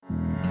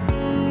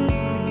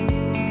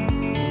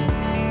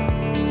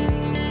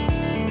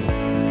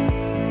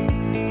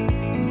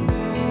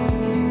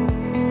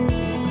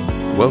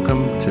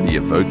welcome to the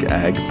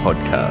evokeAG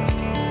podcast,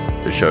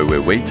 the show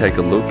where we take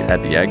a look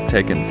at the ag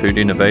tech and food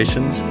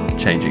innovations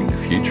changing the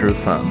future of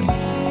farming.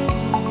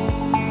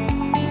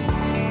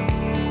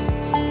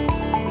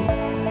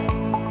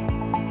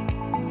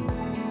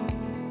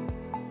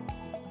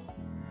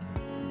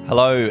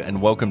 Hello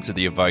and welcome to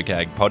the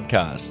evokeAG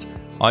podcast.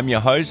 I'm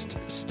your host,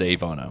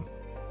 Steve Honor.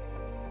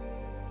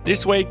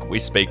 This week we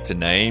speak to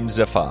Naeem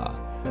Zafar,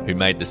 who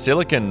made the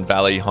Silicon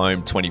Valley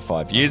home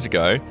 25 years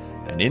ago,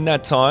 and in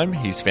that time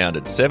he's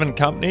founded 7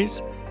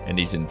 companies and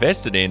he's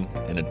invested in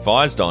and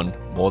advised on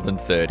more than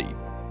 30.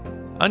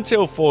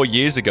 Until 4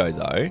 years ago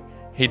though,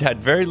 he'd had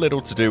very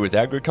little to do with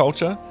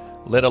agriculture,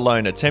 let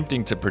alone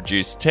attempting to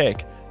produce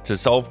tech to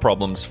solve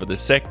problems for the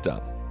sector.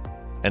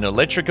 An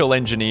electrical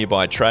engineer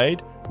by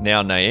trade,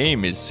 now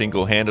Naeem is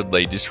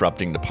single-handedly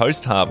disrupting the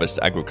post-harvest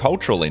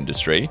agricultural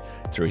industry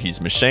through his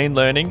machine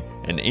learning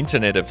and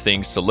Internet of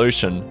Things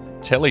solution,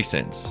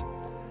 Telesense,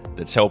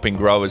 that's helping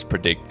growers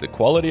predict the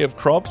quality of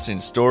crops in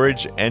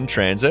storage and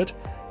transit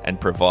and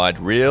provide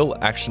real,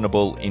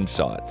 actionable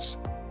insights.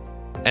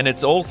 And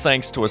it's all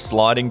thanks to a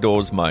sliding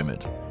doors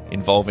moment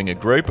involving a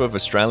group of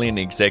Australian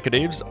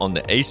executives on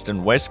the east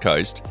and west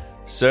coast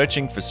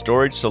searching for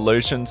storage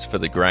solutions for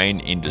the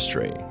grain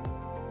industry.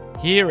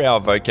 Here,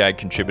 our evokeAG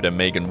contributor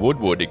Megan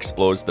Woodward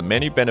explores the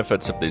many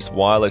benefits of this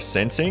wireless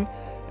sensing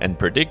and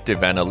predictive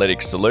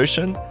analytics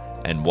solution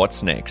and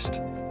what's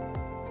next.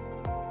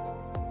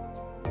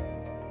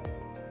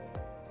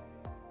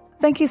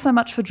 Thank you so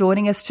much for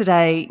joining us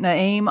today,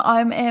 Naeem. I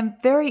am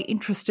very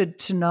interested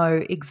to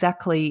know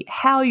exactly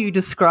how you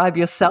describe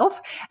yourself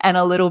and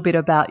a little bit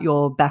about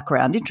your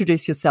background.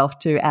 Introduce yourself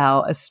to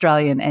our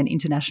Australian and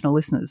international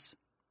listeners.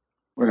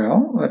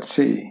 Well, let's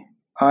see.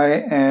 I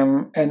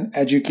am an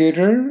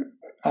educator.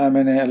 I'm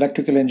an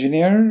electrical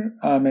engineer.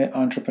 I'm an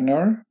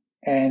entrepreneur.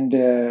 And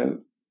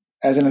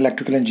as an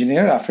electrical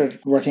engineer, after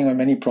working on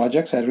many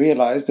projects, I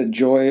realized the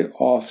joy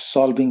of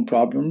solving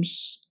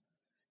problems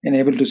and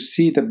able to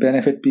see the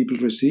benefit people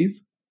receive.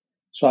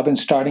 So I've been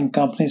starting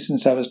companies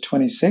since I was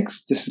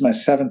 26. This is my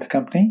 7th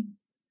company.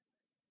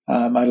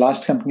 My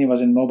last company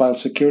was in mobile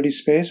security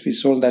space. We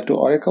sold that to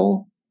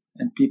Oracle,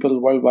 and people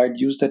worldwide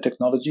use the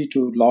technology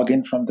to log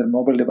in from their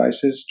mobile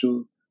devices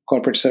to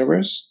corporate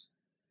servers.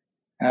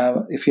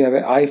 If you have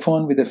an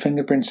iPhone with a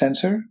fingerprint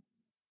sensor,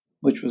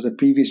 which was the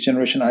previous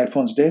generation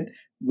iPhones did,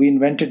 we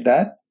invented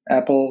that.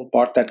 Apple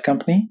bought that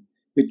company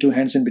with 2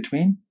 hands in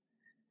between.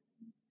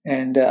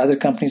 And other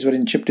companies were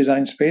in chip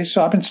design space.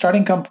 So I've been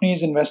starting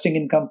companies, investing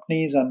in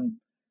companies. I'm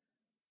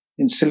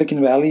in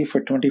Silicon Valley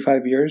for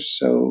 25 years,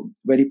 so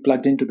very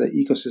plugged into the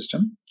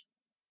ecosystem.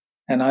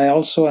 And I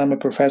also am a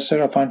professor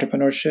of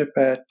entrepreneurship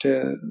at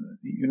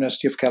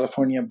University of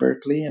California,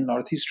 Berkeley, and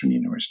Northeastern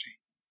University.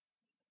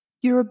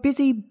 You're a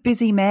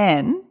busy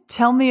man.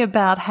 Tell me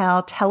about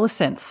how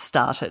Telesense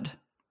started.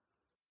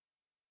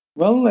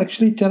 Well,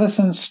 actually,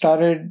 Telesense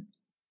started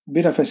a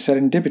bit of a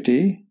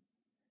serendipity,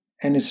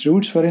 and its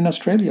roots were in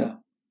Australia.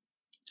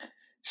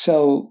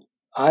 So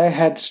I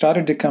had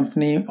started the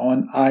company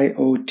on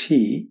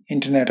IoT,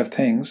 Internet of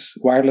Things,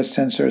 wireless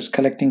sensors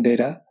collecting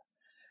data.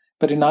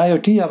 But in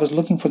IoT, I was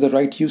looking for the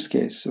right use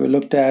case. So we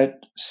looked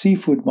at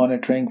seafood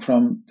monitoring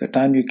from the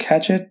time you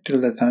catch it till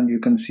the time you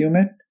consume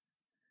it.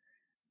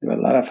 There were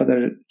a lot of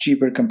other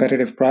cheaper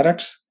competitive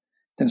products.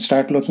 Then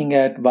start looking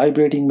at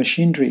vibrating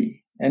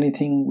machinery,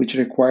 anything which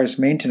requires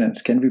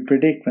maintenance. Can we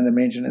predict when the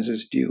maintenance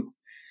is due?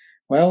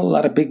 Well, a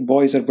lot of big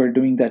boys were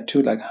doing that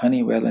too, like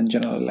Honeywell and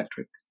General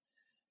Electric.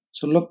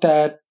 So looked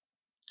at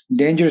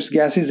dangerous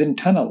gases in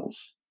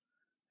tunnels.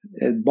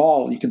 A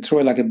ball, you can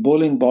throw like a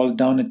bowling ball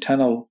down a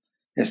tunnel.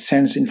 It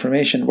sends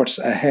information what's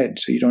ahead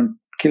so you don't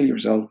kill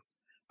yourself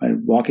by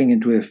walking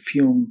into a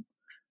fume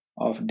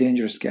of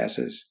dangerous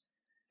gases.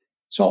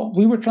 So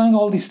we were trying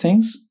all these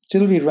things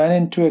till we ran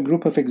into a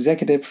group of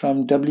executives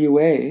from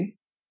WA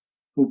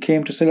who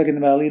came to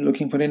Silicon Valley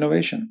looking for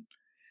innovation.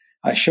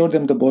 I showed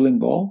them the bowling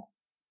ball.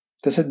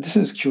 They said, this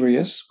is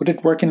curious. Would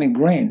it work in a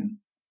grain?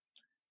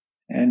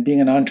 And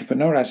being an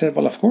entrepreneur, I said,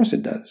 well, of course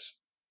it does.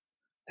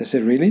 They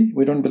said, really?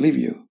 We don't believe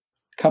you.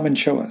 Come and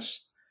show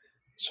us.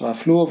 So I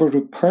flew over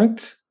to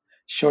Perth,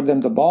 showed them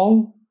the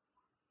ball,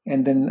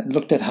 and then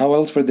looked at how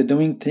else were they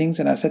doing things.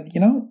 And I said,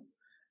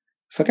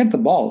 forget the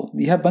ball.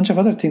 We have a bunch of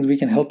other things we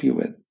can help you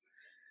with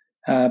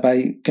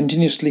by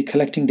continuously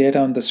collecting data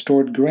on the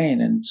stored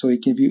grain. And so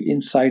it gives you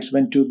insights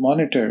when to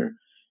monitor,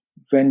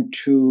 when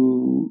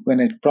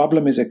a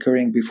problem is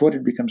occurring before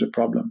it becomes a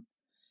problem.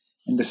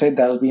 And they said,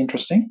 that'll be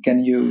interesting.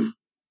 Can you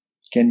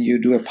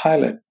do a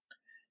pilot?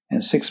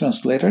 And 6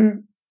 months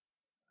later,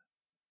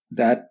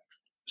 that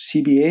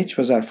CBH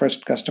was our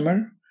first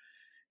customer.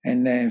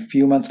 And a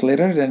few months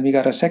later, then we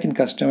got a second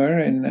customer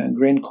in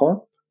Grain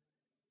Corp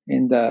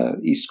in the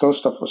east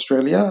coast of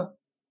Australia.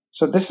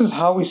 So this is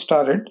how we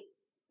started.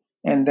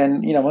 And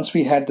then, once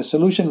we had the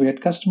solution, we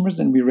had customers,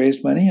 then we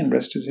raised money, and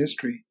rest is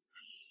history.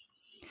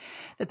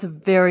 It's a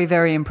very,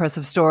 very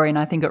impressive story, and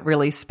I think it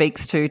really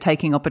speaks to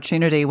taking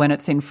opportunity when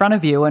it's in front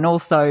of you, and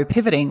also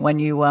pivoting when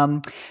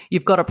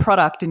you've got a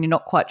product and you're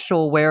not quite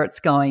sure where it's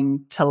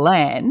going to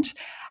land.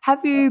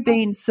 Have you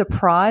been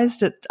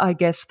surprised at, I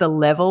guess, the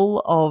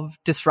level of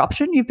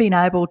disruption you've been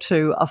able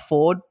to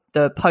afford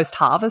the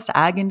post-harvest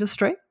ag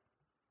industry?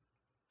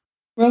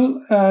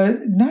 Well,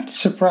 not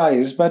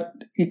surprised, but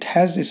it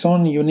has its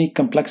own unique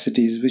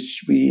complexities,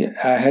 which we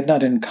had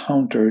not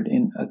encountered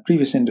in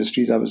previous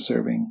industries I was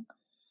serving.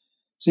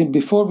 See,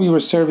 before we were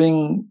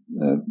serving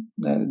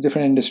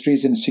different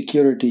industries in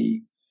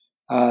security,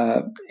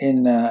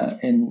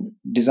 in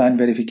design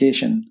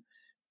verification,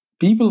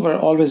 people were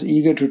always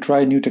eager to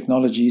try new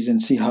technologies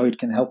and see how it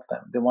can help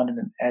them. They wanted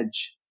an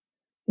edge.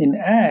 In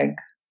ag,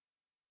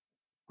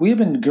 we have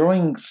been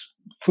growing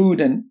food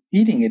and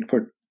eating it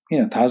for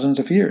thousands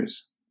of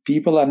years.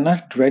 People are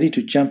not ready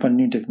to jump on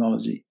new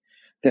technology.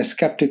 They're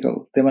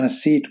skeptical. They want to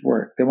see it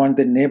work. They want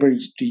their neighbor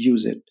to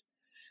use it.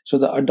 So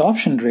the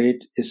adoption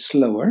rate is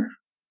slower.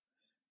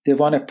 They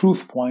want a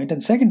proof point.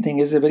 And second thing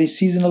is a very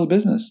seasonal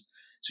business.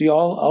 So you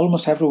all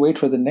almost have to wait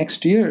for the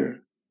next year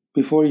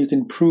before you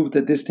can prove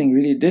that this thing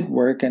really did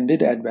work and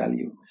did add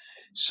value.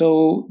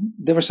 So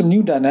there were some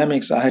new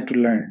dynamics I had to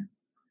learn,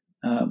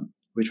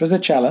 which was a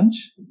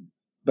challenge.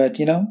 But,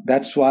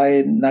 that's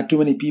why not too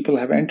many people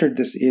have entered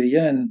this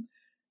area. And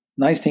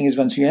nice thing is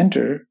once you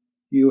enter,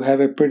 you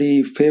have a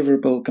pretty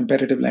favorable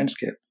competitive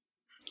landscape.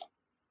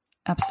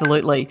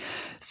 Absolutely.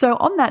 So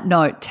on that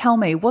note, tell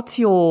me, what's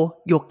your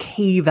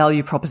key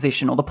value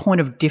proposition or the point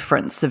of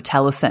difference of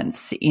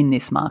Telesense in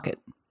this market?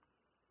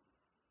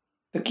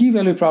 The key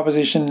value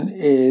proposition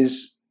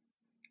is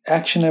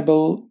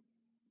actionable,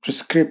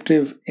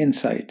 prescriptive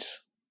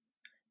insights.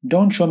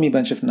 Don't show me a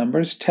bunch of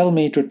numbers. Tell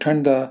me to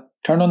turn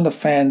on the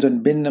fans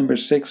on bin number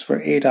 6 for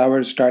 8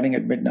 hours starting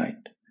at midnight.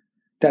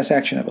 That's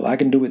actionable. I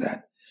can do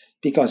that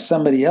because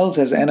somebody else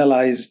has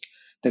analyzed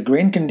the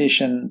grain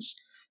conditions,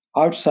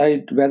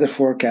 outside weather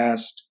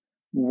forecast,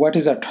 what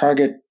is our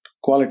target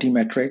quality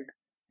metric,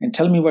 and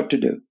tell me what to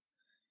do.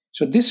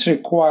 So this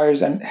requires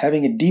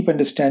having a deep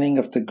understanding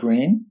of the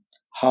grain,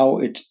 how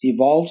it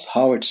evolves,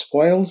 how it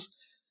spoils,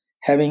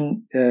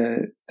 having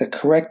the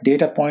correct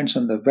data points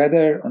on the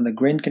weather, on the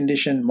grain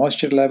condition,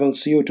 moisture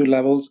levels, CO2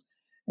 levels,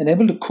 and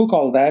able to cook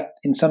all that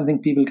in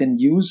something people can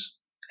use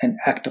and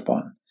act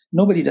upon.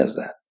 Nobody does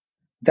that.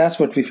 That's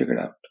what we figured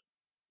out.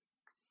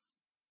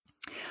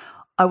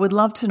 I would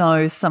love to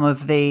know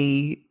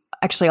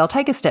actually, I'll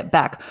take a step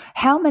back.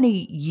 How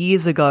many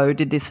years ago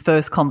did this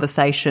first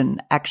conversation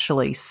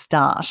actually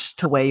start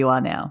to where you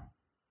are now?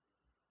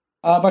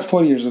 About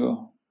 4 years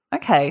ago.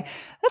 Okay,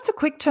 that's a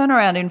quick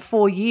turnaround in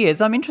 4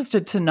 years. I'm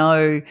interested to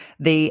know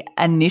the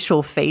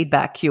initial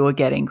feedback you were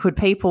getting. Could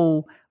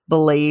people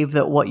believe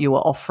that what you were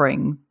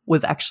offering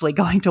was actually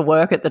going to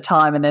work at the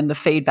time, and then the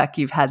feedback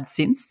you've had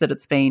since that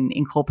it's been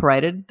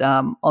incorporated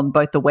on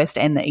both the West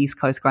and the East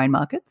Coast grain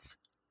markets?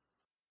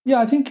 Yeah,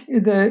 I think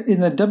in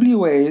the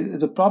WA,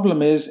 the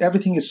problem is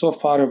everything is so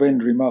far away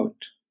and remote.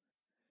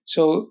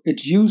 So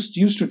it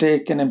used to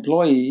take an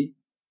employee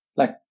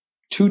like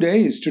 2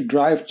 days to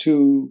drive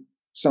to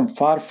some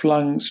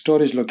far-flung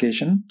storage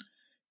location,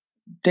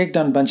 take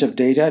down a bunch of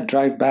data,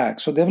 drive back.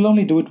 So they will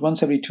only do it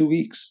once every 2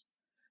 weeks.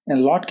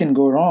 And a lot can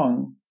go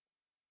wrong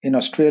in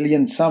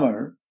Australian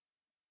summer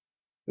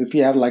if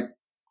you have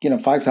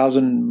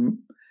 5,000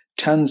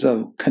 tons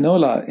of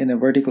canola in a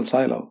vertical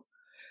silo.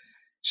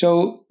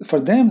 So for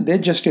them, they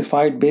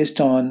justified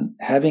based on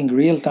having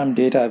real-time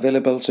data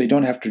available so you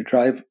don't have to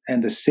drive,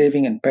 and the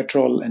saving in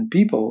petrol and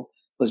people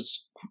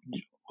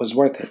was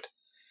worth it.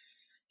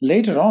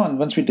 Later on,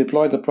 once we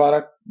deployed the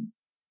product,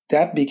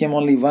 that became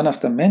only one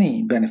of the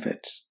many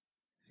benefits.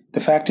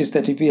 The fact is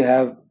that if you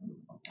have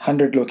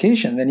 100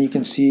 locations, then you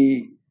can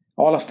see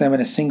all of them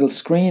in a single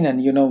screen, and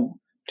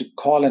to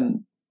call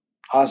and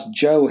ask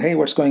Joe, hey,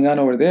 what's going on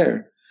over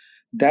there?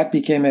 That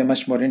became a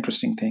much more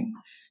interesting thing.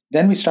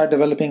 Then we start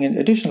developing an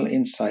additional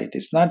insight.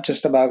 It's not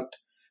just about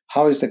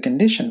how is the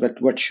condition, but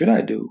what should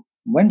I do?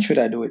 When should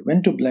I do it?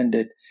 When to blend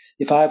it?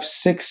 If I have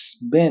 6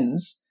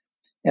 bins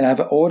and I have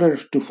an order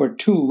for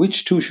 2,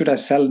 which 2 should I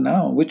sell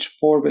now? Which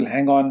 4 will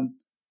hang on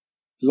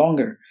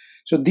longer?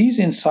 So these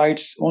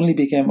insights only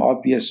became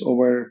obvious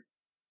over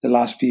the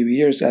last few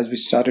years as we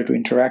started to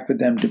interact with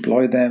them,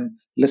 deploy them,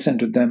 listen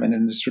to them, and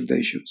understood the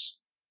issues.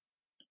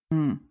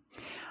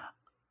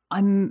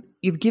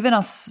 You've given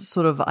us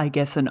sort of, I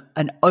guess,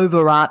 an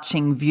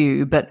overarching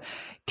view, but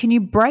can you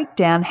break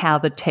down how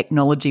the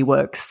technology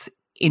works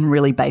in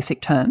really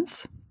basic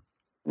terms?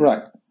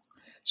 Right.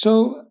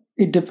 So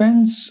it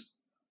depends.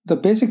 The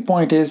basic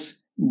point is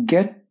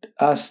get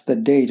us the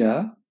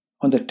data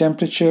on the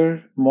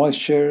temperature,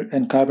 moisture,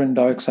 and carbon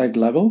dioxide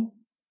level.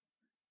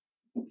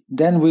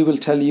 Then we will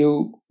tell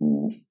you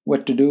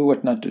what to do,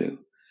 what not to do.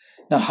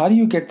 Now, how do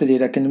you get the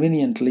data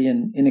conveniently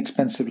and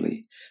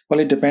inexpensively? Well,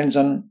 it depends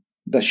on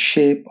the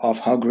shape of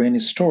how grain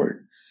is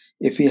stored.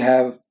 If you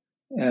have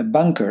a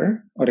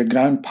bunker or a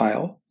ground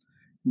pile,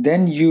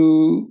 then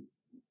you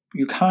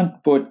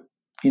can't put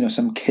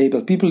some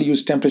cable. People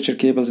use temperature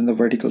cables in the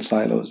vertical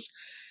silos.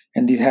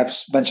 and these have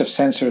a bunch of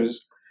sensors,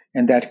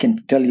 and that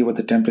can tell you what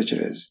the temperature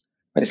is.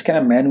 But it's kind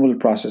of manual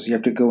process. You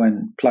have to go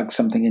and plug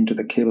something into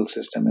the cable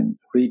system and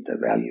read the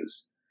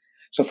values.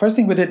 So first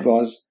thing we did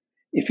was,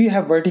 if you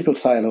have vertical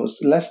silos,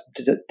 let's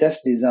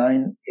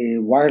design a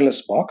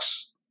wireless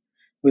box,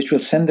 which will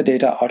send the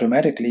data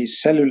automatically,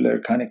 cellular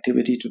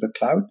connectivity to the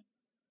cloud.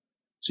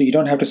 So you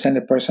don't have to send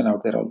a person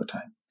out there all the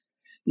time.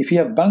 If you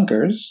have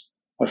bunkers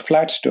or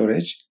flat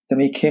storage, then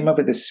we came up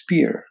with a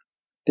sphere.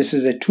 This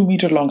is a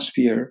 2-meter long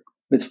sphere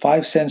with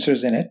 5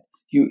 sensors in it.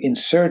 You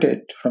insert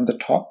it from the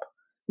top.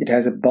 It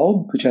has a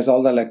bulb, which has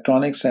all the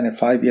electronics, and a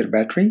 5-year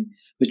battery,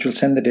 which will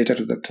send the data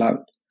to the cloud.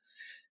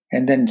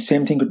 And then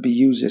same thing could be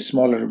used, a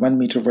smaller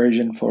 1-meter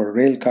version for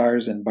rail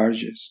cars and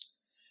barges.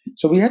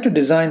 So we had to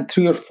design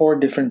 3 or 4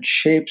 different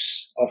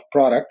shapes of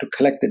product to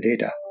collect the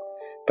data.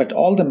 But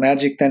all the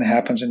magic then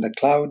happens in the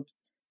cloud,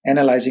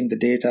 analyzing the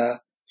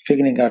data,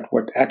 figuring out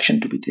what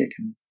action to be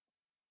taken.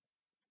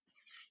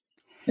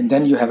 And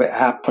then you have an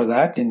app for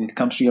that, and it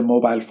comes to your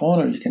mobile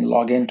phone, or you can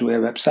log into a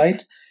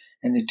website,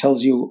 and it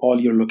tells you all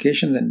your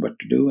locations and what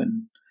to do,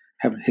 and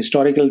have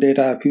historical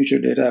data, future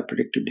data,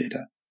 predictive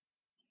data.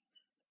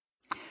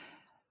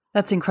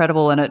 That's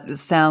incredible. And it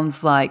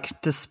sounds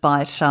like,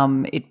 despite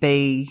it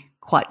be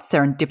quite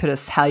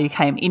serendipitous how you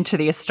came into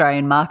the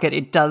Australian market,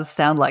 it does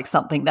sound like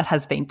something that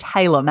has been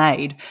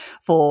tailor-made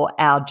for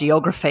our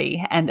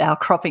geography and our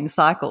cropping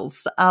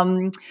cycles.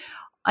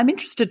 I'm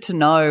interested to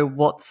know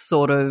what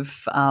sort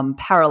of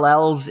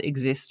parallels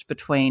exist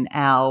between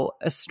our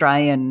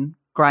Australian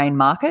grain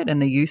market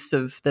and the use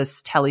of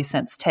this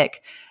Telesense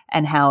tech,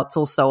 and how it's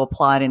also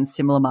applied in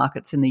similar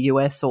markets in the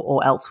US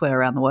or elsewhere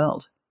around the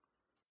world.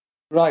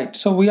 Right.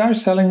 So we are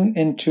selling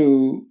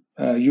into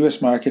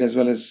US market as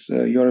well as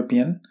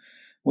European.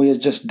 We are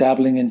just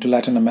dabbling into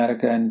Latin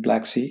America and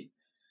Black Sea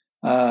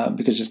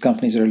because this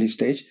company is early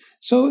stage.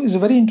 So it's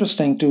very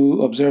interesting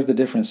to observe the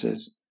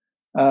differences.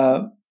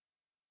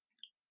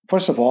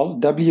 First of all,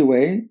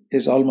 WA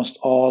is almost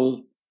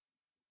all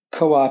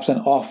co-ops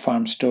and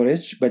off-farm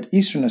storage, but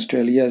Eastern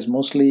Australia is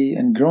mostly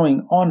and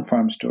growing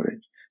on-farm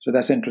storage. So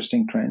that's an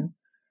interesting trend.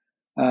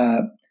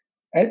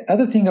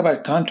 Other thing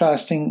about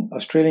contrasting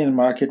Australian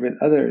market with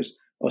others,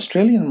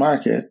 Australian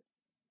market,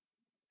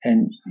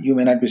 and you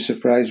may not be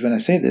surprised when I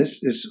say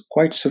this, is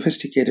quite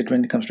sophisticated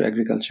when it comes to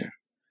agriculture.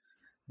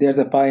 They're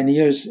the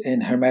pioneers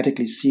in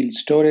hermetically sealed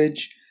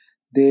storage.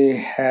 They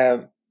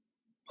have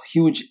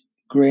huge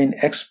grain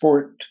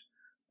export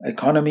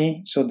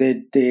economy, so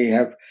they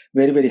have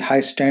very, very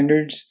high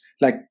standards.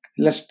 Like,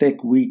 let's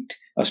take wheat.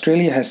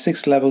 Australia has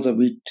 6 levels of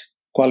wheat,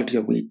 quality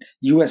of wheat.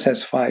 US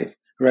has 5.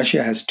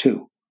 Russia has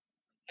 2.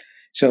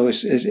 So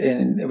it's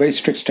in very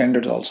strict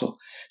standards also.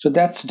 So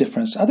that's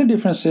difference. Other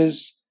difference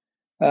is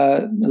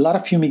a lot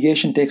of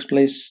fumigation takes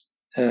place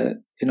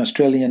in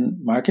Australian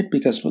market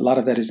because a lot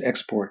of that is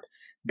export.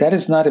 That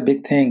is not a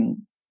big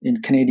thing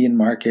in Canadian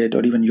market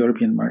or even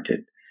European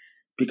market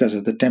because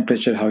of the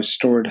temperature, how it's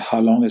stored, how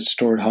long it's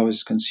stored, how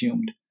it's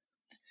consumed.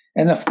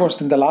 And of course,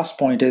 then the last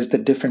point is the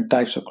different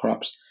types of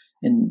crops.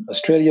 In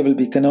Australia will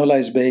be canola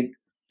is big.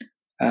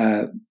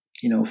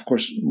 Of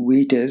course,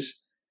 wheat is.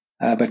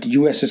 But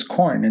US is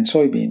corn and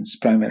soybeans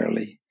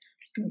primarily.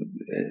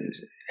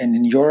 And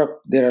in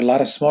Europe, there are a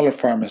lot of smaller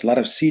farmers, a lot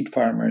of seed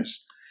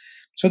farmers.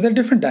 So there are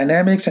different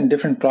dynamics and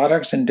different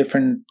products and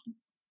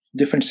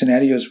different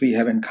scenarios we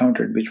have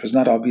encountered, which was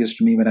not obvious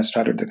to me when I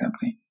started the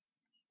company.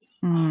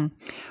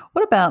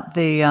 What about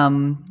the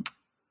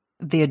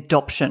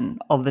adoption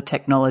of the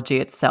technology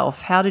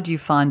itself? How did you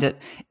find it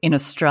in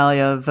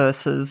Australia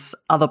versus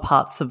other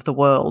parts of the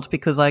world?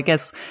 Because I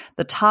guess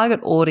the target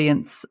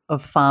audience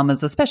of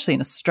farmers, especially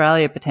in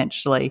Australia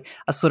potentially,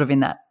 are sort of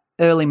in that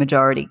early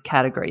majority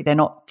category. They're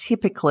not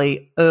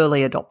typically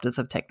early adopters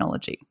of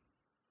technology.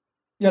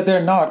 Yeah,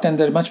 they're not, and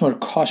they're much more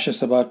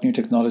cautious about new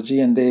technology.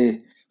 And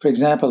they, for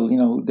example,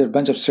 there are a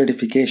bunch of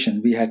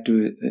certification. We had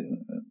to,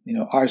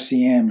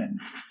 RCM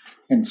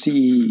and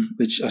CE,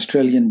 which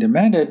Australian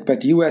demanded,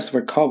 but US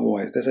were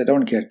cowboys. They said,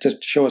 don't care,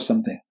 just show us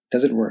something.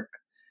 Does it work?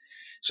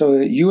 So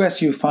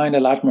US, you find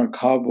a lot more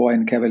cowboy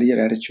and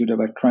cavalier attitude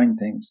about trying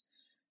things.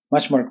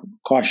 Much more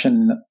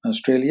caution in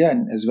Australia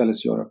and as well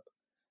as Europe.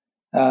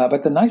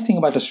 But the nice thing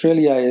about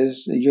Australia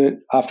is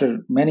after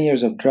many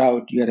years of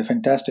drought, you had a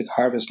fantastic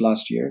harvest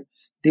last year.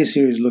 This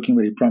year is looking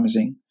very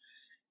promising.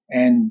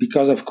 And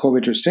because of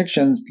COVID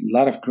restrictions, a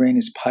lot of grain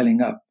is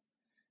piling up,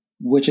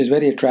 which is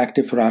very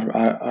attractive for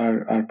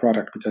our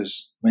product,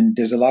 because when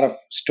there's a lot of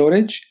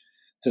storage,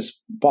 there's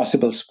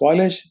possible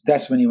spoilage.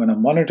 That's when you want to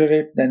monitor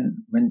it.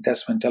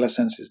 That's when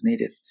Telesense is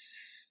needed.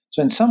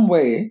 So in some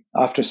way,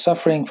 after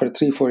suffering for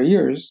 3-4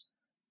 years,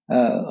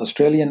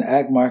 Australian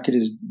ag market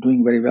is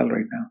doing very well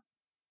right now.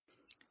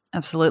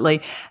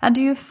 Absolutely. And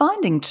are you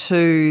finding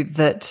too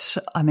that,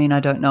 I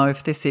don't know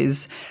if this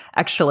is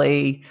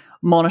actually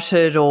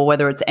monitored or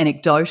whether it's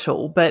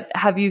anecdotal, but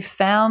have you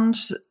found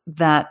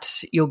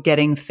that you're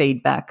getting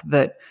feedback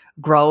that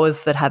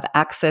growers that have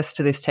access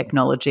to this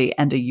technology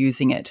and are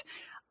using it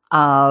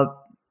are,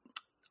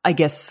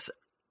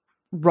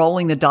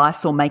 rolling the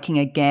dice or making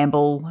a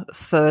gamble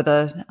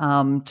further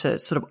to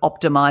sort of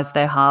optimize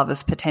their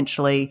harvest,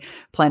 potentially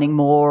planting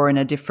more in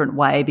a different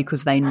way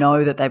because they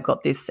know that they've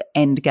got this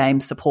end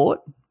game support?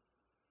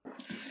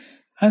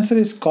 Answer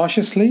is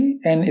cautiously,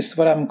 and it's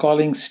what I'm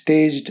calling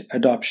staged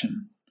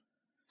adoption.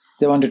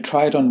 They want to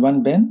try it on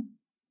one bin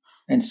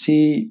and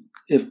see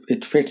if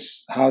it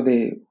fits how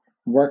they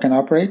work and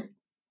operate,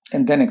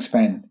 and then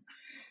expand.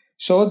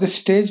 So the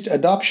staged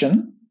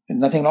adoption,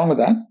 nothing wrong with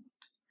that.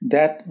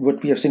 That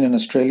what we have seen in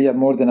Australia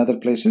more than other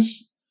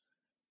places.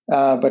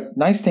 But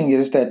nice thing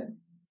is that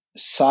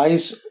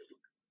size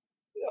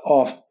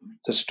of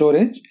the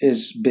storage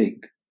is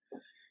big.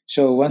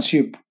 So once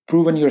you've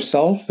proven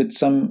yourself with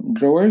some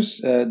growers,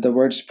 the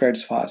word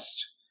spreads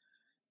fast.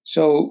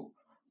 So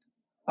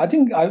I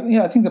think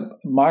the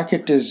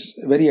market is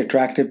very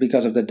attractive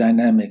because of the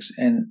dynamics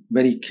and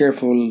very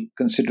careful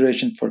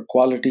consideration for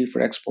quality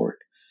for export,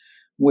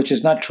 which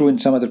is not true in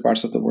some other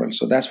parts of the world.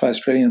 So that's why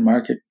Australian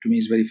market to me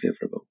is very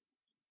favorable.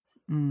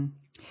 Mm.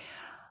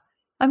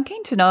 I'm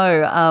keen to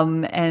know,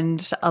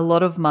 and a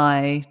lot of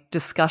my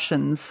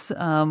discussions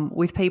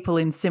with people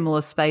in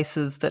similar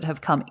spaces that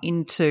have come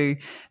into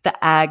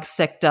the ag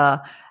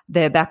sector,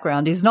 their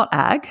background is not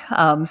ag,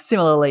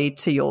 similarly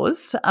to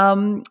yours.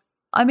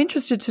 I'm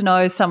interested to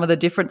know some of the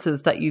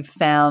differences that you've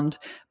found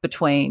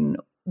between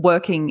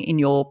working in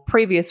your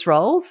previous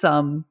roles,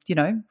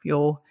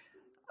 your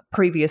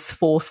previous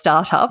 4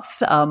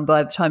 startups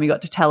by the time you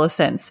got to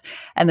Telesense,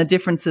 and the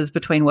differences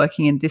between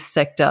working in this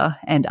sector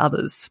and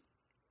others.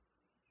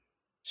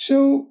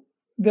 So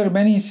there are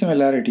many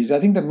similarities.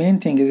 I think the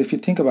main thing is, if you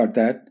think about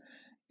that,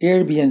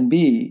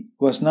 Airbnb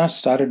was not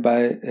started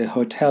by a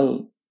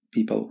hotel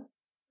people.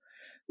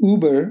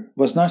 Uber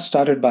was not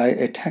started by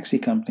a taxi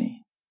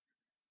company.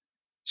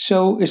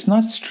 So it's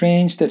not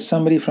strange that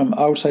somebody from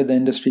outside the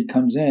industry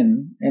comes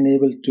in and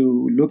able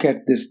to look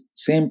at this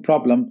same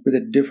problem with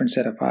a different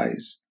set of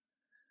eyes.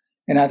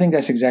 And I think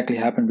that's exactly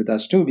happened with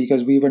us too,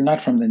 because we were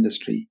not from the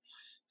industry.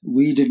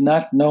 We did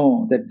not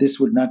know that this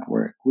would not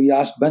work. We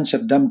asked a bunch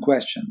of dumb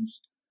questions,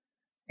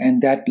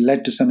 and that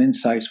led to some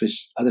insights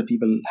which other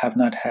people have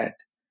not had.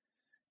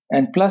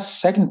 And plus,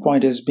 second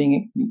point is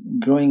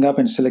growing up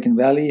in Silicon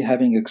Valley,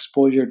 having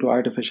exposure to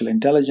artificial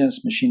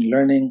intelligence, machine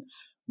learning,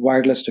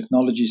 wireless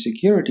technology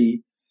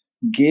security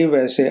gave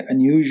us an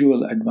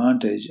unusual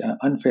advantage, an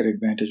unfair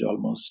advantage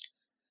almost,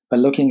 by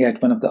looking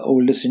at one of the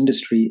oldest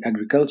industry,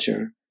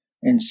 agriculture,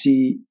 and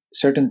see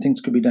certain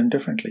things could be done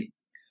differently.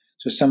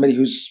 So somebody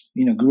who's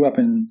grew up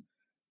in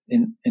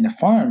a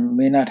farm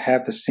may not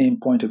have the same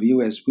point of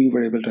view as we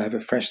were able to have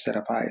a fresh set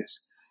of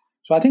eyes.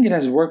 So I think it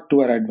has worked to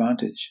our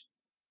advantage.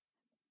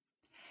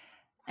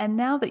 And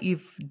now that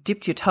you've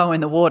dipped your toe in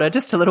the water,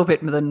 just a little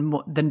bit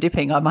than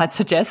dipping, I might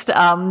suggest,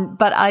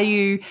 but are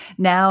you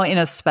now in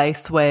a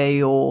space where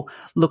you're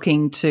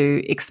looking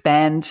to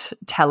expand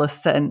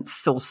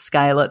Telesense or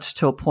scale it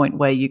to a point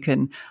where you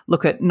can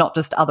look at not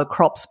just other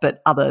crops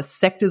but other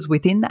sectors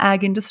within the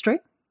ag industry?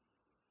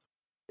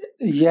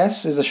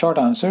 Yes is a short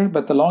answer,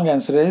 but the long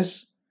answer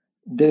is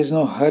there is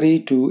no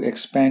hurry to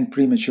expand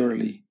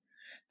prematurely.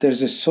 There's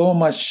just so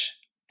much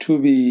to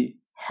be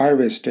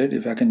harvested,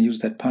 if I can use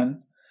that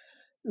pun,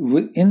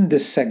 in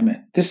this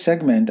segment. This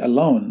segment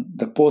alone,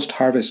 the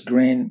post-harvest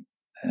grain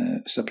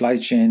supply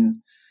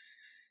chain,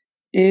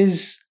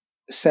 is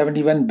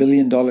 $71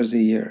 billion a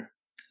year.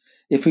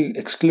 If we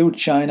exclude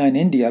China and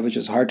India, which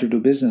is hard to do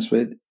business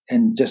with,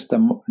 and just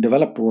the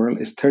developed world,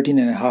 is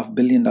 $13.5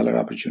 billion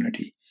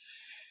opportunity.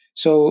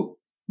 So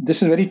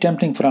this is very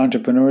tempting for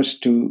entrepreneurs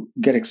to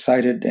get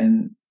excited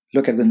and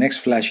look at the next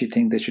flashy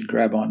thing they should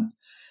grab on.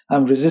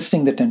 I'm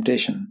resisting the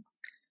temptation.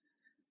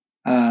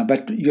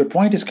 But your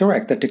point is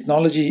correct, that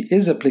technology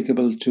is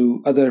applicable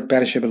to other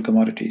perishable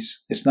commodities.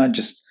 It's not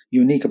just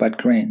unique about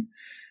grain.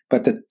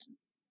 But the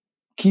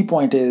key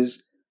point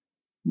is,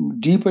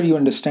 deeper you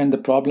understand the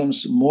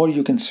problems, more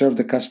you can serve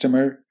the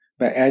customer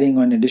by adding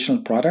on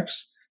additional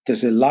products.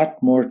 There's a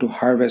lot more to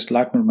harvest, a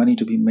lot more money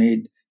to be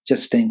made,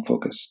 just staying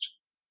focused.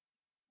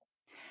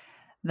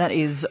 That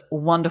is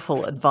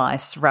wonderful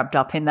advice wrapped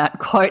up in that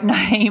quote,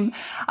 Naeem.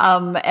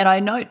 And I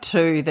note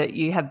too that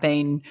you have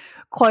been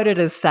quoted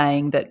as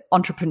saying that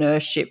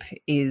entrepreneurship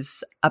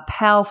is a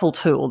powerful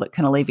tool that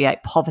can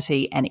alleviate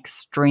poverty and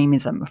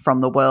extremism from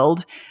the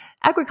world.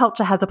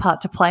 Agriculture has a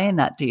part to play in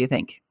that, do you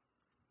think?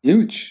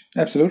 Huge,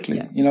 absolutely.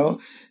 Yes.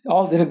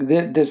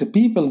 There's a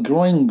people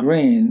growing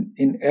grain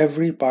in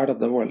every part of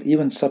the world,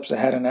 even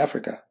sub-Saharan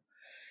Africa.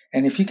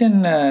 And if you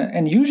can,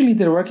 and usually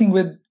they're working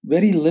with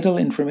very little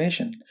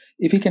information.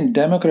 If you can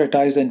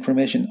democratize the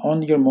information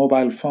on your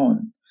mobile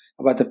phone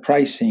about the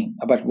pricing,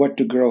 about what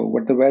to grow,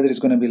 what the weather is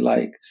going to be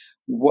like,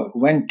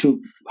 when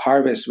to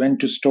harvest, when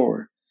to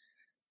store,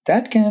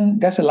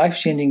 that's a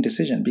life-changing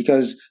decision,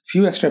 because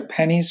few extra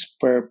pennies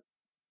per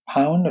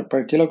pound or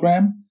per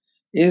kilogram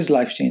is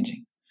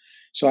life-changing.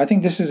 So I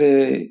think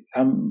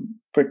I'm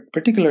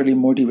particularly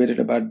motivated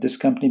about this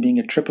company being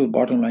a triple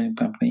bottom line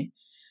company.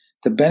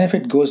 The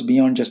benefit goes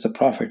beyond just the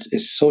profit.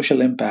 It's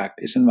social impact,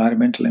 it's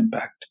environmental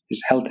impact,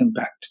 it's health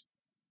impact.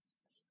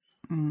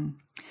 Mm.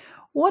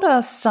 What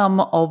are some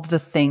of the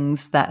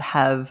things that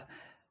have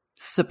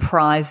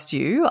surprised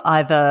you,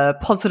 either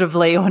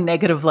positively or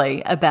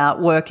negatively, about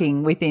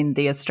working within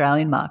the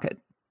Australian market?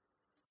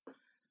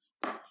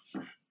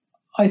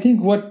 I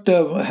think what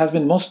has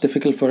been most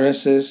difficult for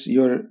us is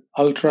your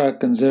ultra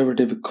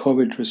conservative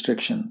COVID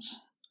restrictions.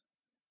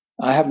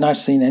 I have not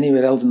seen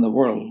anywhere else in the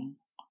world,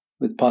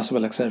 with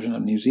possible exception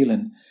of New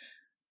Zealand.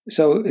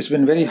 So it's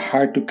been very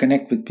hard to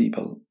connect with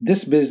people.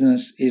 This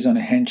business is on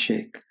a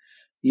handshake.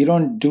 You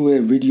don't do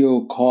a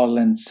video call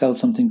and sell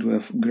something to a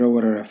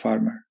grower or a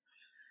farmer.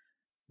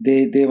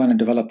 They want to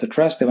develop the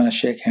trust, they want to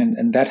shake hands,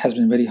 and that has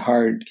been very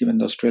hard given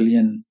the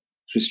Australian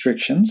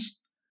restrictions.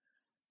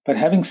 But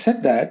having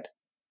said that,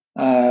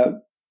 uh,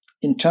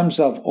 in terms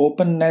of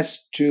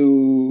openness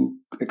to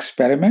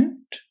experiment,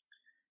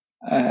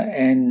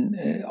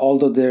 and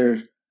although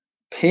their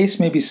pace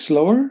may be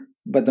slower,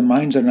 but the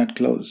minds are not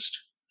closed.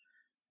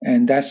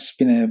 And that's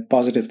been a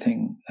positive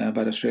thing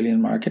about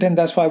Australian market. And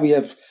that's why we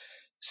have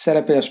set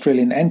up an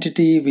Australian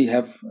entity. We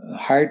have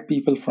hired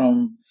people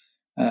from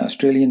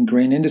Australian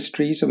grain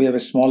industry. So we have a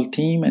small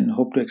team and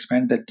hope to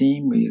expand that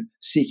team. We're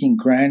seeking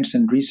grants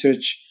and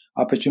research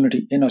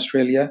opportunity in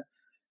Australia.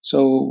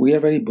 So we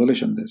are very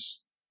bullish on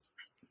this.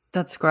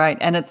 That's great.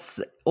 And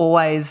it's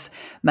always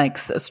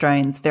makes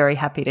Australians very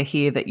happy to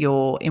hear that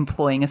you're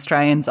employing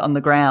Australians on the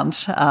ground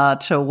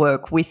to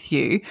work with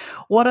you.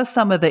 What are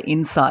some of the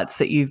insights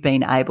that you've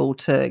been able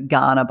to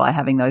garner by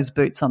having those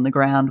boots on the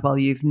ground while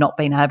you've not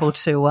been able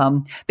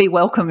to be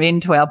welcomed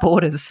into our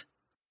borders?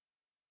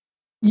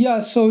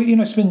 Yeah, so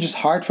it's been just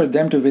hard for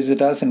them to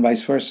visit us and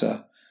vice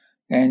versa.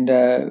 And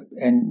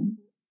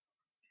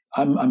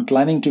I'm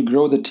planning to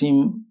grow the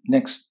team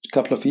next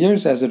couple of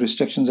years as the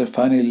restrictions are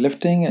finally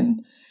lifting.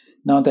 And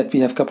now that we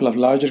have a couple of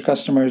larger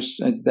customers,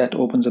 that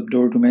opens up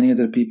door to many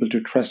other people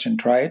to trust and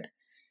try it.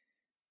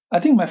 I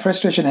think my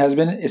frustration has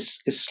been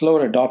is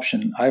slower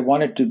adoption. I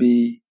wanted to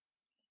be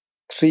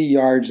 3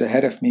 yards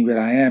ahead of me where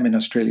I am in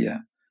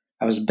Australia.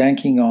 I was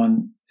banking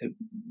on,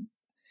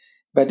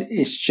 but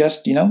it's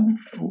just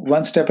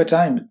one step at a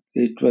time.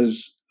 It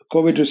was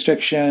COVID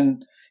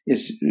restriction,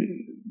 is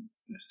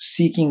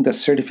seeking the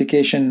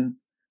certification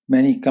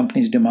many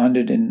companies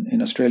demanded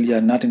in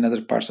Australia, not in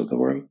other parts of the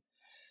world.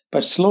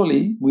 But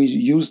slowly, we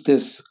use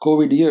this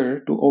COVID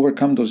year to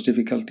overcome those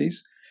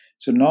difficulties.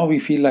 So now we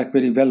feel like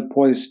very well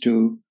poised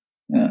to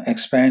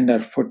expand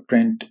our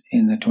footprint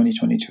in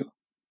 2022.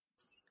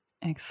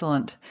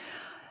 Excellent.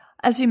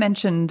 As you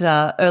mentioned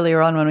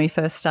earlier on when we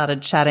first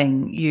started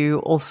chatting, you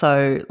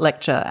also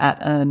lecture at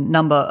a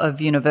number of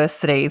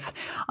universities.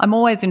 I'm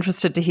always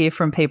interested to hear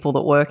from people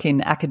that work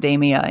in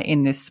academia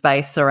in this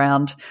space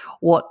around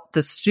what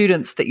the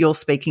students that you're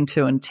speaking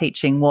to and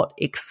teaching, what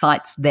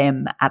excites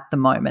them at the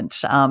moment.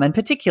 And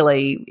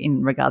particularly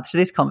in regards to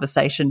this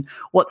conversation,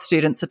 what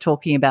students are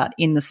talking about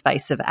in the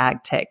space of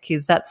ag tech.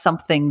 Is that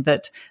something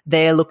that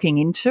they're looking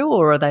into,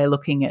 or are they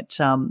looking at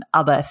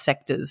other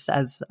sectors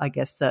as, I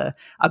guess, a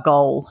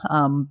goal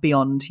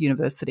beyond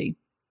university?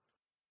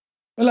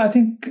 Well, I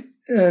think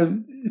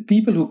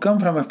people who come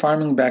from a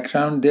farming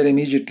background, they're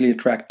immediately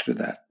attracted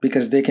to that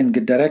because they can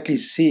directly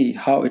see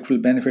how it will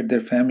benefit their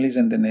families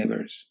and their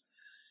neighbors.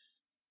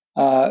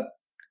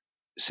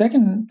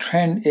 Second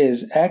trend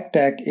is ag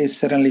tech is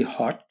suddenly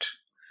hot,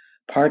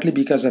 partly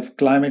because of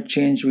climate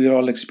change we are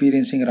all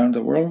experiencing around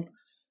the world,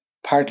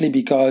 partly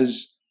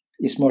because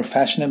it's more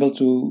fashionable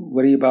to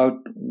worry about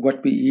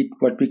what we eat,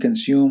 what we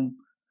consume,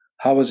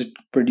 how was it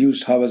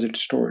produced, how was it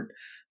stored.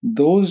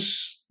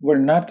 Those were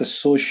not the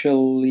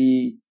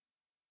socially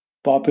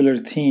popular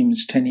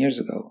themes 10 years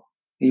ago,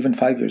 even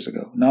 5 years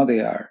ago. Now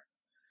they are.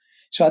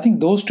 So I think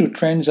those two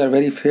trends are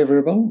very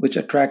favorable, which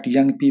attract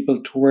young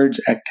people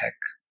towards ag tech.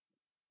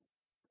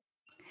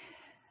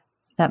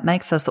 That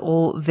makes us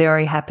all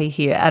very happy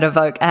here at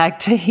evokeAG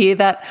to hear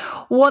that.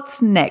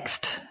 What's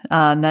next,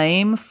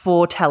 Naeem,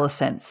 for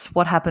Telesense?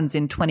 What happens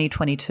in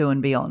 2022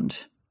 and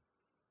beyond?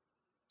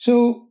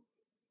 So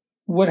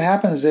what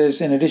happens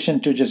is, in addition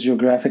to just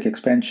geographic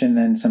expansion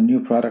and some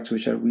new products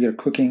which we are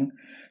cooking,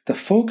 the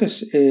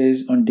focus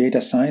is on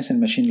data science and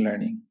machine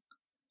learning.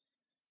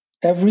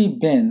 Every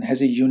bin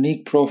has a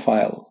unique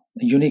profile,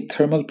 a unique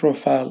thermal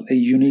profile, a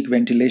unique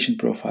ventilation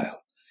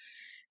profile.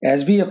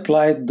 As we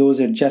apply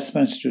those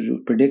adjustments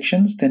to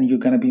predictions, then you're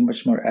going to be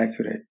much more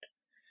accurate.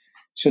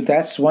 So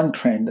that's one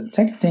trend. The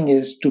second thing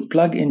is to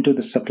plug into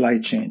the supply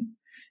chain.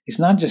 It's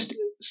not just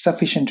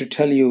sufficient to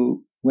tell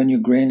you when your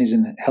grain is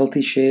in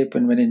healthy shape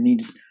and when it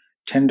needs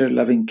tender,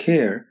 loving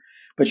care,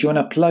 but you want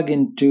to plug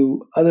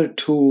into other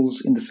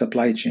tools in the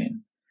supply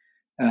chain,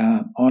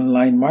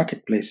 online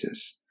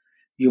marketplaces.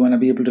 You want to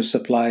be able to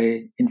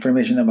supply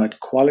information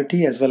about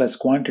quality as well as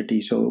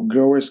quantity so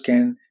growers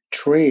can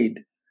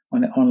trade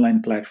on an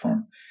online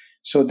platform.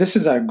 So this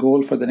is our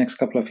goal for the next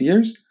couple of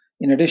years.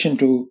 In addition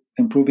to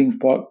improving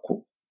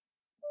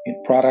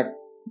product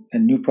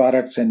and new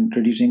products and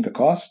reducing the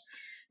cost,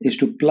 is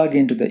to plug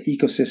into the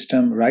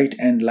ecosystem right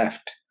and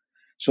left.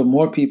 So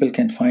more people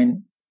can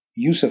find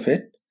use of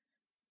it,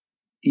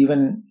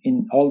 even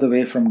in all the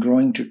way from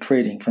growing to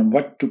trading, from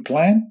what to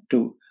plant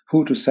to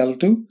who to sell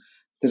to,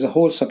 There's a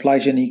whole supply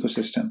chain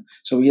ecosystem.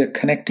 So we are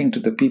connecting to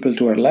the people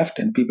to our left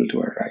and people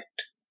to our right.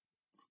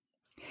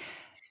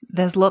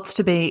 There's lots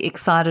to be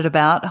excited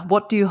about.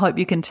 What do you hope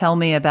you can tell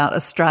me about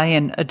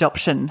Australian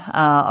adoption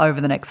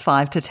over the next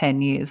 5 to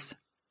 10 years?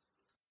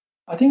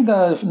 I think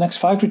the next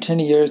 5 to 10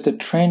 years, the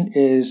trend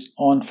is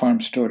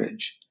on-farm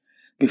storage.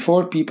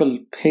 Before, people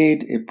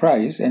paid a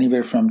price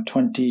anywhere from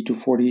 $20 to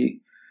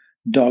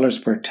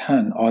 $40 per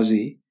ton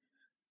Aussie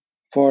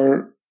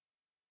for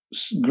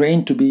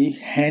grain to be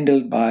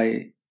handled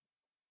by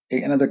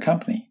another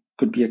company.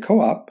 Could be a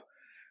co-op,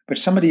 but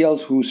somebody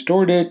else who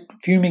stored it,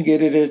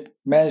 fumigated it,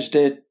 managed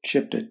it,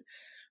 shipped it.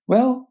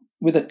 Well,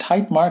 with a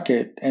tight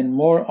market and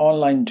more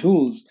online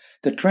tools,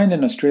 the trend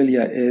in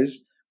Australia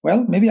is,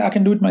 well, maybe I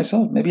can do it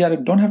myself. Maybe I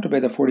don't have to pay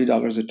the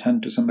 $40 a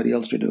ton to somebody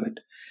else to do it.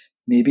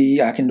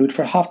 Maybe I can do it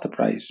for half the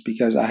price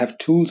because I have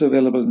tools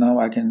available now.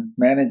 I can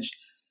manage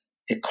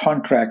a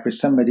contract with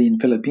somebody in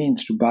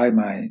Philippines to buy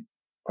my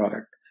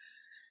product.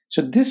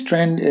 So this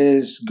trend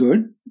is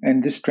good,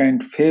 and this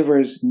trend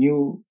favors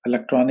new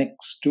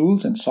electronics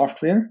tools and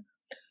software,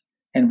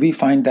 and we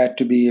find that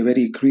to be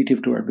very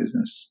accretive to our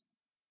business.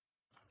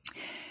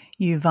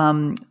 You've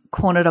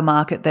cornered a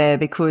market there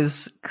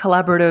because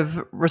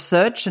collaborative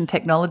research and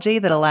technology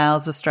that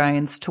allows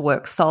Australians to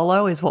work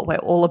solo is what we're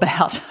all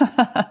about.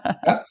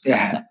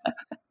 Yeah.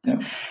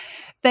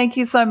 Thank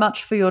you so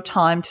much for your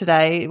time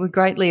today. We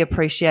greatly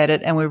appreciate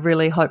it, and we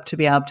really hope to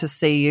be able to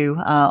see you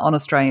on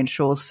Australian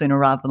shores sooner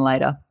rather than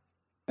later.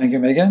 Thank you,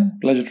 Megan.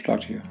 Pleasure to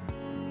talk to you.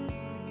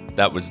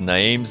 That was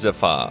Naeem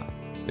Zafar,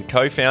 the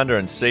co-founder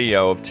and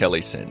CEO of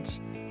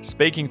Telesense,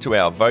 speaking to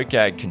our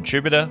evokeAG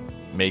contributor,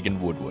 Megan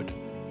Woodward.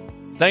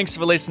 Thanks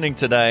for listening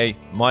today.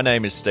 My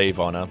name is Steve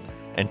Honor,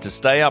 and to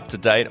stay up to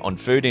date on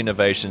food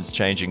innovations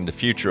changing the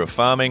future of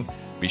farming,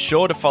 be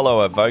sure to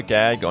follow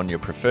evokeAG on your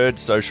preferred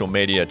social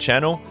media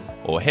channel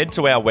or head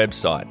to our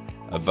website,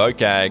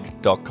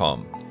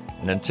 evokeAG.com.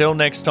 And until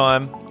next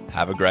time,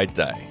 have a great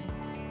day.